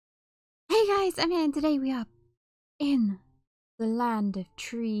guys, I'm here and today we are in the land of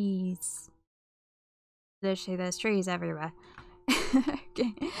trees. Literally, there's trees everywhere.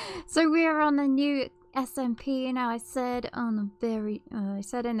 Okay, so we are on the new SMP. Now, I said on the I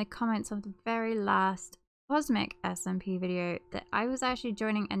said in the comments of the very last Cosmic SMP video that I was actually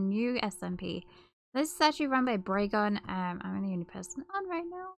joining a new SMP. This is actually run by Bragon. I'm the only person on right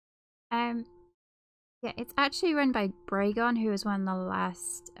now. Yeah, it's actually run by Bragon, who was one of the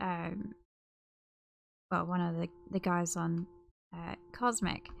last well, one of the guys on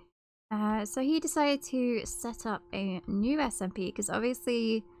Cosmic. So he decided to set up a new SMP because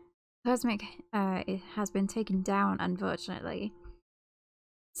obviously Cosmic it has been taken down, unfortunately.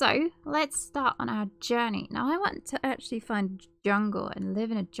 So let's start on our journey. Now I want to actually find jungle and live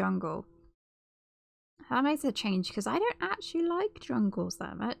in a jungle. That makes a change because I don't actually like jungles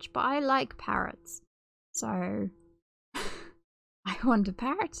that much, but I like parrots. So I want a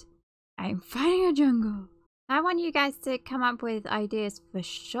parrot. I'm finding a jungle. I want you guys to come up with ideas for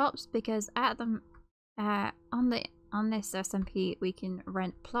shops because at the on this SMP we can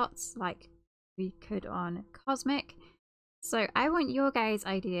rent plots like we could on Cosmic. So I want your guys'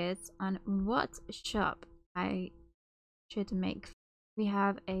 ideas on what shop I should make. We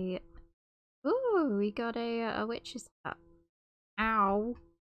have a we got a witch's hut. Ow!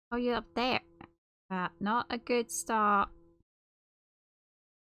 Oh, you're up there. Not a good start.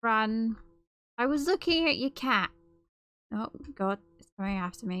 Run. I was looking at your cat. Oh god, it's coming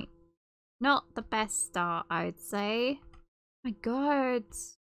after me. Not the best start, I would say. Oh my god,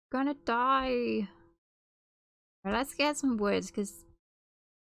 I'm gonna die. Right, let's get some wood because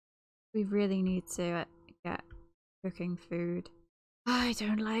we really need to get cooking food. I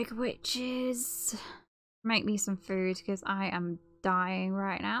don't like witches. Make me some food because I am dying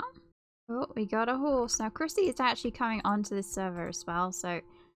right now. Oh, we got a horse. Now Chrissy is actually coming onto this server as well, so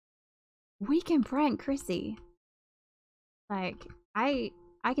we can prank Chrissy. Like, I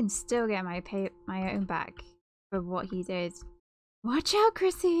can still get my own back for what he did. Watch out,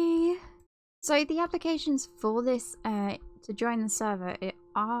 Chrissy! So the applications for this to join the server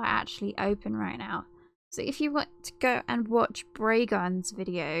are actually open right now. So if you want to go and watch Bragon's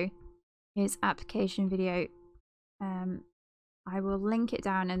video, his application video, I will link it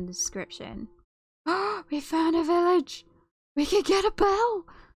down in the description. Oh, we found a village! We could get a bell!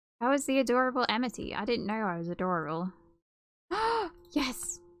 How is the adorable Amity? I didn't know I was adorable.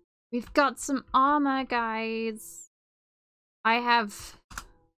 Yes! We've got some armor, guys! I have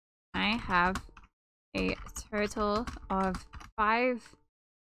a total of 5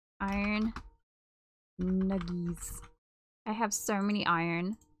 iron nuggies. I have so many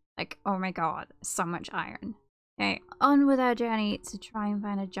iron. Like, oh my god, so much iron. Okay, on with our journey to try and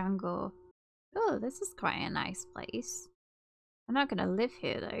find a jungle. Oh, this is quite a nice place. I'm not gonna live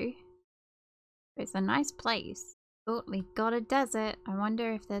here though. It's a nice place. Oh, we got a desert. I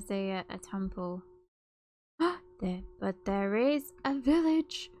wonder if there's a temple. But there is a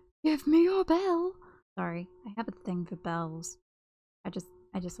village. Give me your bell. Sorry, I have a thing for bells. I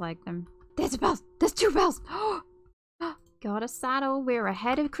just like them. There's a bell. There's 2 bells. Got a saddle. We're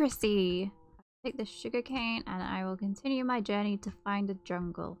ahead of Chrissy. Take the sugarcane and I will continue my journey to find a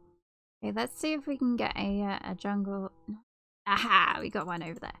jungle. Okay, let's see if we can get a jungle. Aha, we got one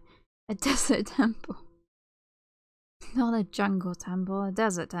over there. A desert temple. Not a jungle temple, a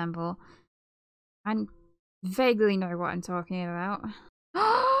desert temple. I vaguely know what I'm talking about.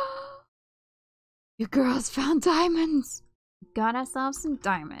 Your girls found diamonds! Got ourselves some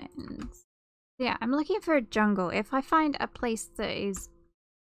diamonds. Yeah, I'm looking for a jungle. If I find a place that is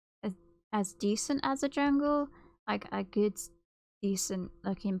as decent as a jungle, like a good, decent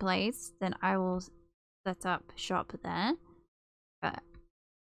looking place, then I will set up shop there. But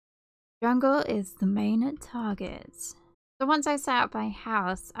jungle is the main target. So once I set up my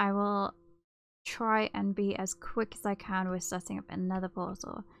house, I will try and be as quick as I can with setting up another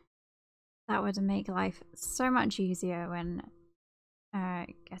portal. That would make life so much easier when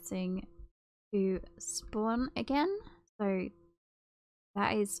getting to spawn again. So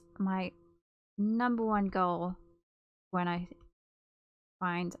that is my #1 goal when I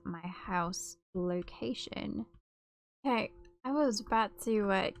find my house location. Okay, I was about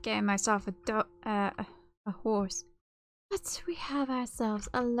to get myself a horse, but we have ourselves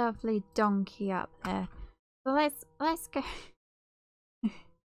a lovely donkey up there. So let's go.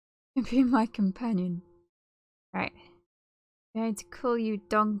 Be my companion. Right, I'm going to call you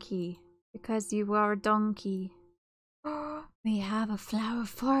Donkey because you are a donkey. We have a flower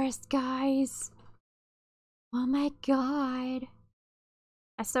forest, guys. Oh my god.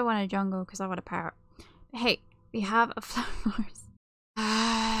 I still want a jungle because I want a parrot. But hey, we have a flower forest.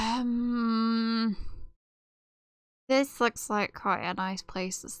 This looks like quite a nice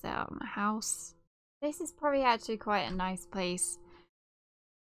place to set up my house. This is probably actually quite a nice place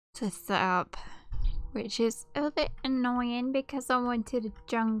to set up, which is a bit annoying because I wanted a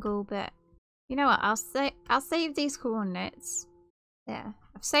jungle, but you know what, I'll save these coordinates. There,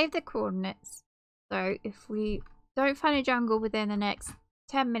 I've saved the coordinates. So if we don't find a jungle within the next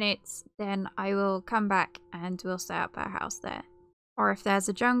 10 minutes, then I will come back and we'll set up our house there. Or if there's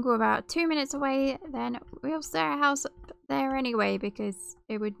a jungle about 2 minutes away, then we'll set our house up there anyway, because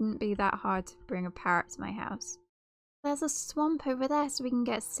it wouldn't be that hard to bring a parrot to my house. There's a swamp over there so we can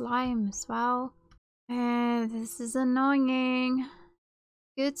get slime as well. This is annoying.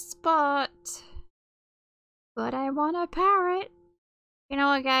 Good spot. But I want a parrot. You know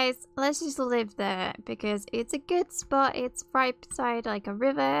what, guys? Let's just live there because it's a good spot. It's right beside like a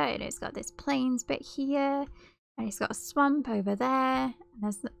river, and it's got this plains bit here, and it's got a swamp over there.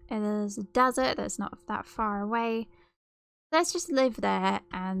 And there's a desert that's not that far away. Let's just live there,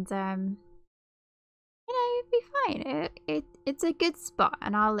 and you know, it'd be fine. It's a good spot,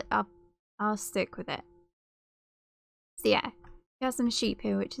 and I'll stick with it. So yeah, we have some sheep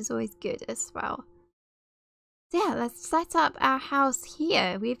here, which is always good as well. So yeah, let's set up our house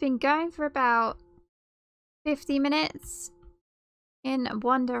here. We've been going for about 50 minutes in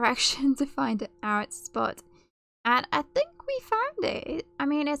one direction to find our spot. And I think we found it. I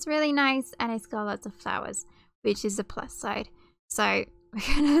mean, it's really nice and it's got lots of flowers, which is a plus side. So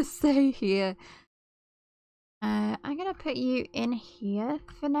we're gonna stay here. I'm gonna put you in here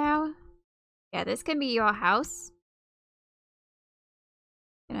for now. Yeah, this can be your house.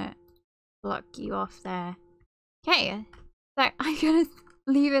 Gonna block you off there. Okay, so I'm gonna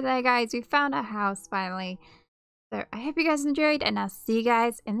leave it there, guys. We found our house finally. So I hope you guys enjoyed, and I'll see you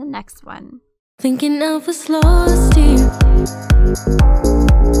guys in the next one. Thinking I was lost here.